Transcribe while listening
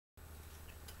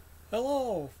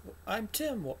Hello, I'm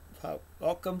Tim.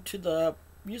 Welcome to the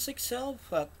Music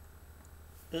Shelf.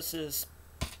 This is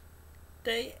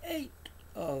day 8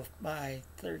 of my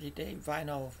 30-day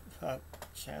vinyl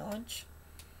challenge.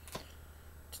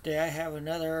 Today I have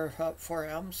another 4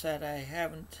 albums that I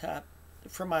haven't,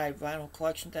 from my vinyl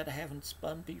collection that I haven't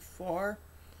spun before.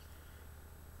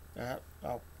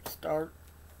 I'll start,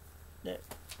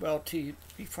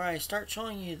 before I start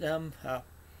showing you them,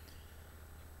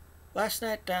 last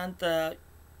night on the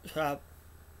uh,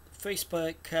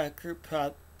 Facebook group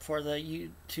for the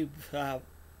YouTube,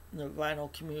 the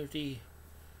vinyl community,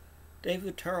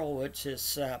 David Turlowitz,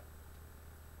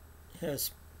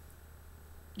 his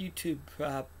YouTube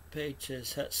page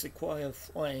is Sequoia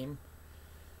Flame.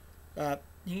 Uh,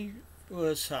 he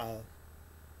was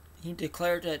he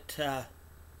declared it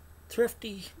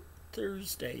Thrifty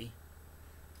Thursday,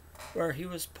 where he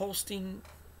was posting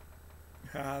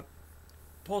uh,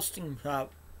 posting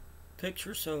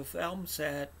pictures of albums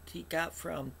that he got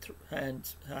from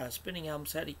and spinning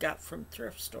albums that he got from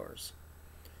thrift stores,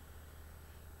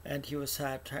 and he was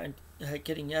trying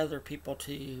getting other people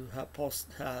to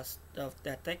post stuff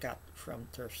that they got from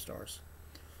thrift stores.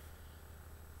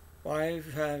 Well,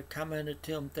 I've commented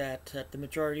to him that the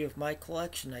majority of my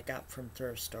collection I got from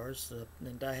thrift stores,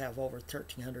 and I have over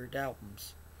 1,300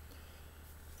 albums.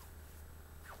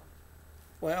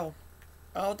 Well,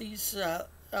 all these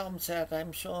albums that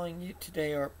I'm showing you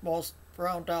today, or most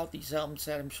round out these albums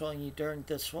that I'm showing you during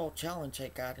this whole challenge, I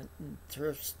got at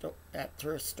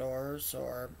thrift stores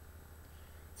or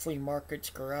flea markets,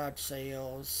 garage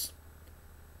sales,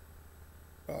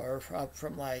 or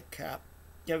from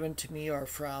given to me, or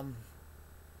from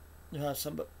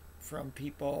some from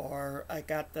people, or I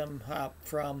got them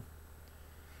from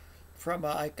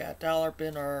like a dollar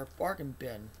bin or bargain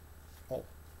bin. Oh,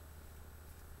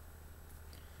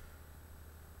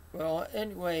 well,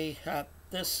 anyway,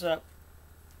 this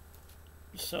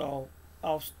so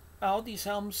I'll, all these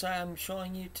albums I'm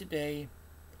showing you today,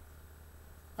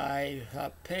 I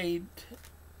paid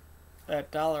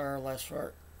 $1 or less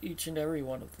for each and every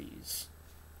one of these.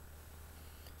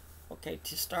 Okay,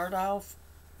 to start off,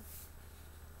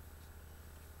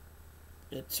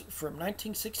 it's from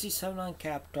 1967 on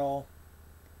Capitol.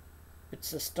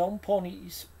 It's the Stone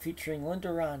Ponies featuring Linda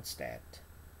Ronstadt.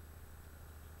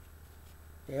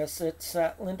 Yes, it's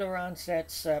Linda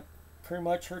Ronstadt's pretty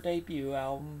much her debut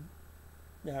album.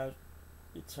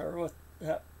 It's her with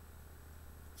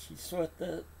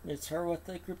it's her with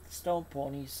the group the Stone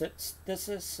Ponies. This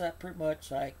is pretty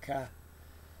much like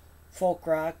folk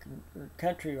rock or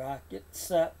country rock.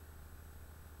 It's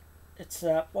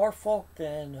more folk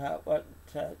than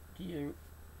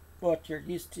what you're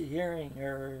used to hearing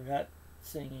or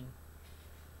singing,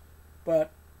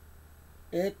 but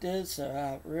it is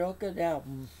a real good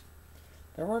album.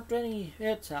 There weren't any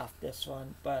hits off this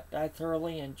one, but I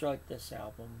thoroughly enjoyed this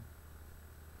album.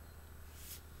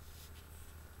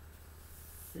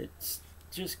 It's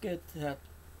just good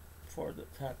for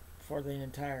the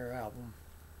entire album.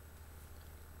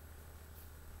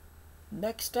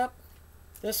 Next up,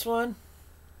 this one,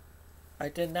 I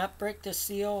did not break the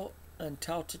seal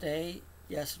until today.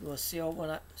 Yes, it was sealed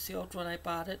when I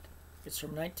bought it. It's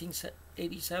from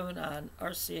 1987 on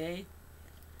RCA.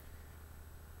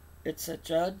 It's a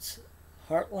Judd's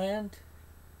Heartland.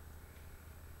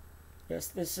 Yes,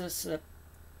 this is a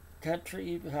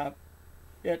country.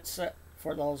 It's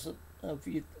for those of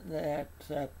you that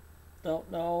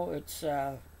don't know, it's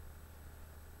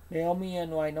Naomi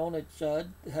and Wynonna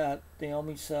Judd.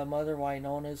 Naomi's mother,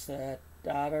 Wynona's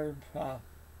daughter.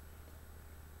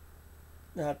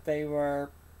 That they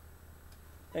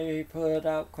put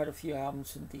out quite a few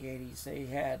albums in the 80s. They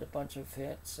had a bunch of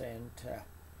hits, and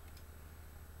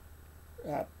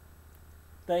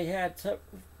they had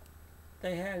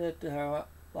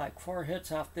like 4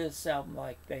 hits off this album.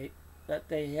 Like they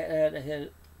had a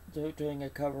hit doing a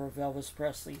cover of Elvis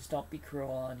Presley's "Don't Be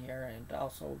Cruel" on here, and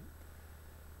also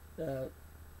the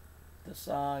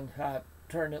song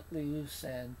 "Turn It Loose,"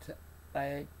 and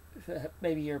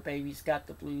maybe Your Baby's Got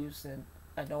the Blues, and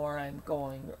I Know Where I'm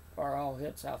Going are all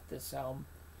hits off this album.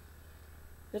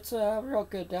 It's a real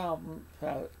good album.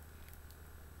 I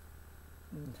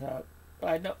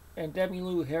know, and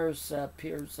Emmylou Harris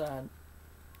appears on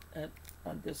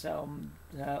this album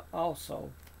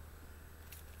also.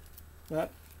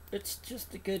 But it's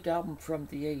just a good album from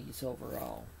the 80s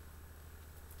overall.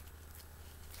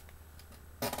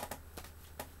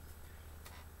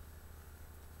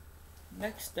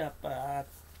 Next up, a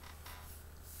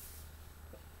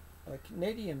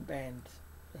Canadian band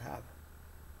have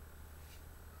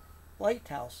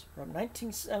Lighthouse from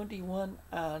 1971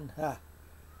 on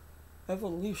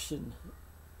Evolution.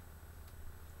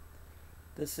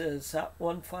 This is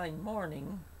One Fine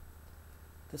Morning.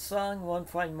 The song One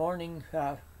Fine Morning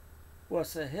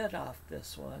was a hit off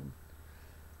this one.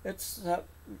 It's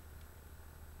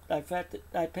I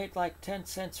paid like 10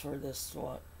 cents for this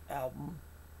album.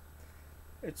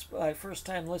 It's my first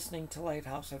time listening to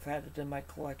Lighthouse. I've had it in my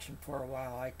collection for a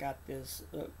while. I got this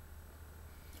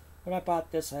when I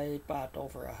bought this. I bought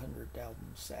over 100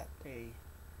 albums that day,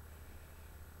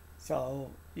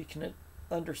 so you can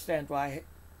understand why I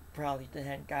probably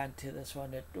hadn't gotten to this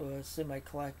one. It was in my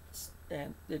collection,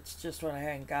 and it's just what I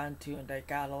hadn't gotten to, and I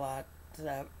got a lot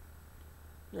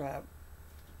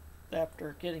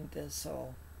after getting this,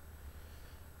 so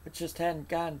I just hadn't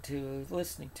gotten to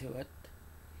listening to it.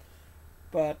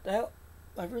 But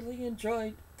I really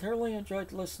thoroughly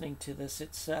enjoyed listening to this.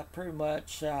 It's pretty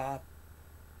much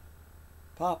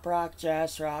pop rock,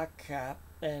 jazz rock,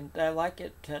 and I like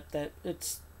it that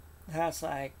it has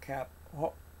like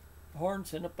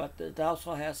horns in it, but it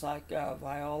also has like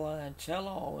viola and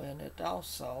cello in it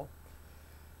also.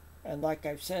 And like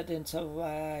I've said in some of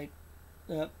my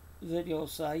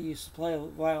videos, I used to play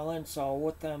violin, so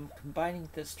with them combining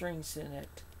the strings in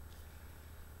it,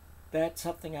 that's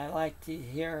something I like to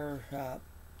hear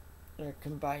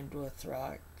combined with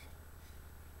rock.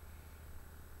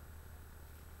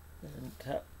 And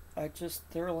I just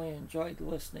thoroughly enjoyed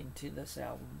listening to this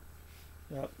album.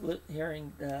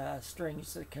 Hearing the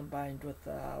strings that combined with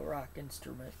rock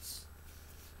instruments.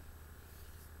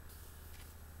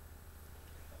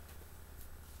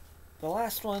 The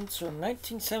last one's from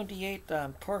 1978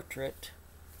 on Portrait.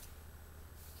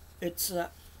 It's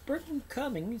Britton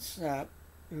Cummings,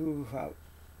 who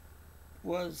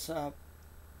was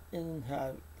in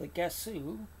the Guess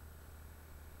Who.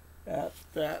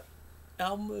 The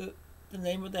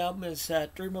name of the album is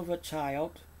Dream of a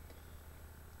Child.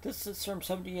 This is from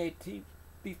 78.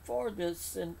 Before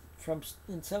this, in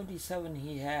 77,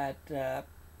 he had the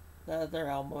other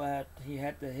album. He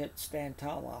had the hit Stand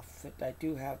Tall off it. I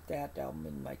do have that album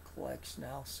in my collection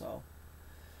now. So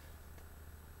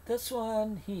this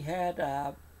one, he had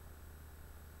a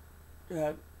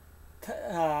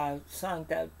song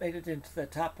that made it into the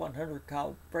top 100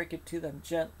 called "Break It to Them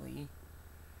Gently,"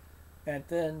 and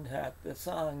then the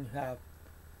song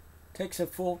 "Takes a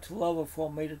Fool to Love a Fool"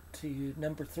 made it to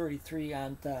number 33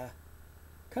 on the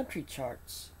country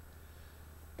charts.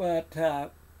 But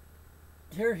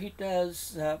here he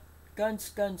does "Guns,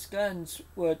 Guns, Guns,"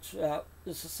 which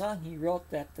is a song he wrote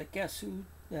that the Guess Who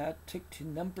took to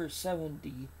number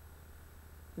 70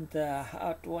 in the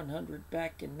Hot 100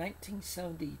 back in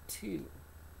 1972.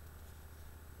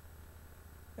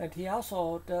 And he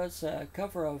also does a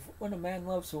cover of "When a Man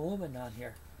Loves a Woman" on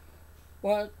here.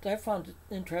 What I found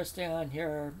interesting on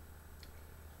here,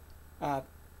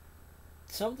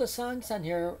 some of the songs on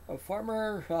here, a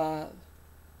former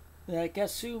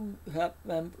Guess Who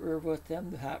member with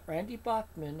them, Randy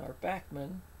Bachman or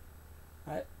Bachman,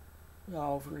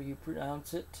 however you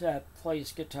pronounce it,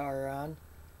 plays guitar on.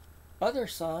 Other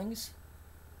songs,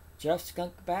 Jeff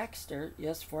Skunk Baxter,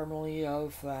 yes, formerly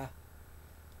of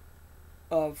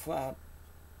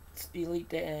Steely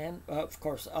Dan, of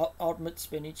course, Ultimate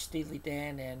Spinach, Steely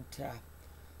Dan, and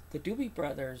the Doobie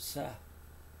Brothers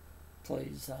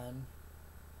plays on.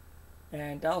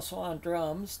 And also on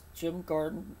drums, Jim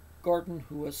Gordon,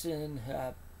 who was in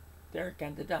Derek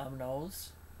and the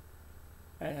Dominoes,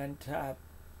 and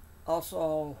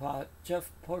also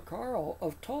Jeff Porcaro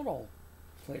of Total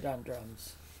played on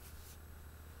drums.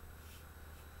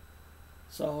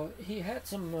 So he had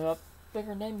some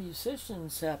bigger name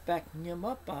musicians backing him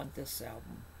up on this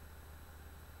album.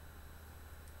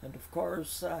 And of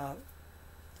course,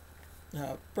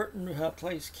 Burton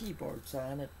plays keyboards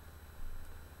on it.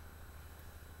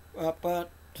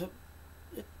 But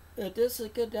it is a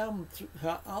good album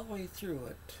all the way through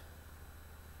it.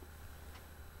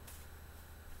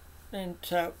 And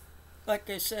like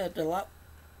I said,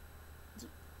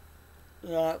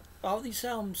 all these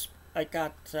albums I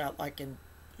got like in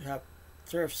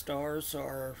thrift stores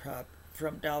or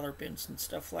from dollar bins and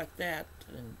stuff like that,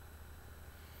 and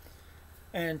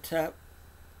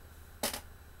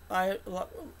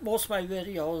most of my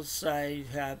videos I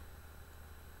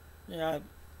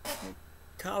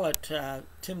call it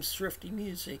Tim's Thrifty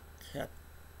Music.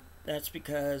 That's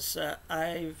because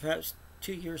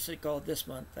 2 years ago this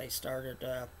month I started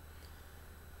a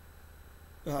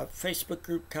Facebook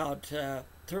group called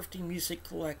Thrifty Music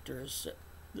Collectors.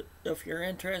 If you're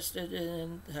interested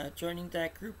in joining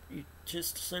that group, you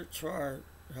just search for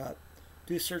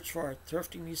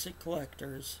Thrifty Music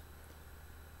Collectors.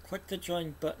 Click the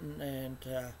join button, and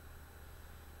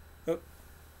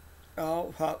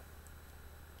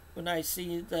when I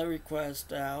see the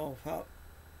request, I'll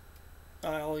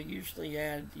usually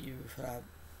add you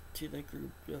to the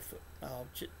group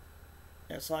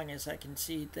as long as I can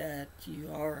see that you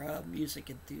are a music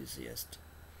enthusiast.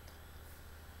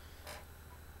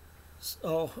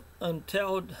 So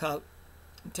until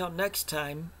next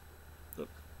time,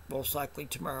 most likely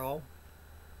tomorrow,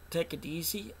 take it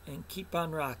easy and keep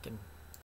on rocking.